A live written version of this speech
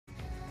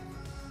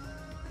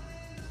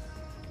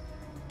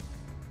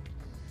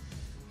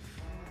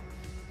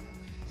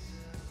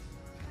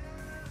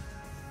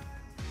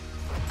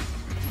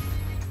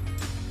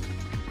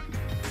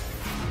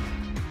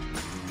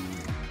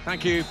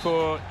Thank you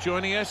for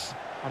joining us.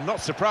 I'm not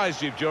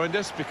surprised you've joined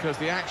us because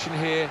the action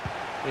here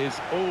is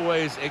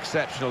always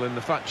exceptional in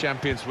the FUT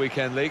Champions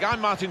Weekend League. I'm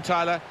Martin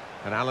Tyler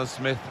and Alan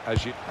Smith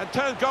as you... And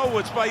turned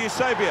goalwards by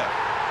Eusebio.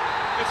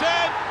 It's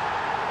in!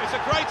 It's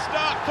a great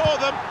start for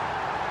them.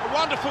 A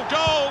wonderful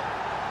goal.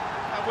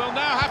 And we'll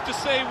now have to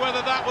see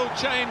whether that will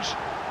change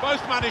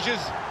both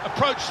managers'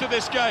 approach to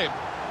this game.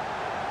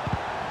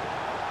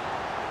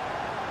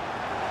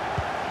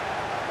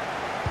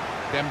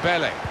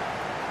 Dembele.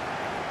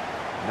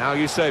 Now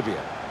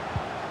Eusebio.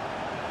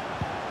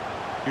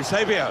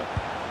 Eusebio.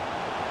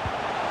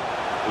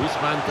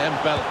 Ousmane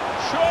Dembele.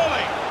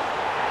 Surely!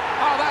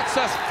 Oh, that's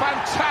a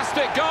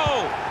fantastic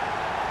goal!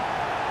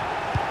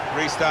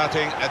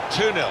 Restarting at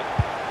 2-0.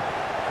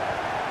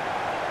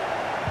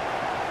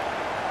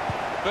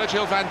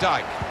 Virgil van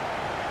Dijk.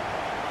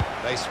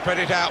 They spread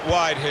it out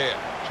wide here.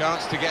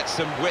 Chance to get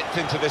some width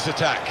into this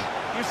attack.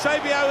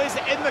 Eusebio is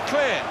in the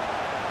clear.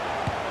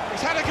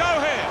 He's had a go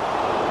here.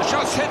 The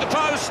shot's hit the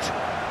post.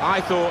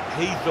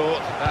 He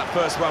thought that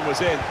first one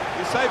was in.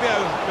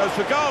 Eusebio goes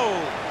for goal.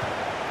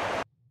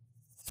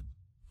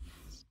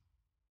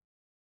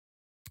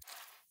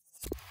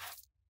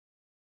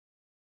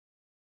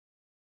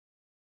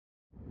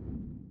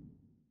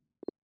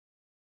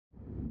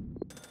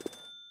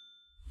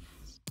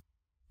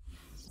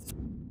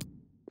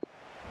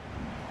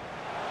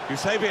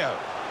 Eusebio.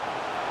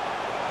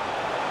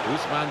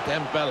 Ousmane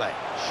Dembele.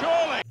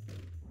 Surely!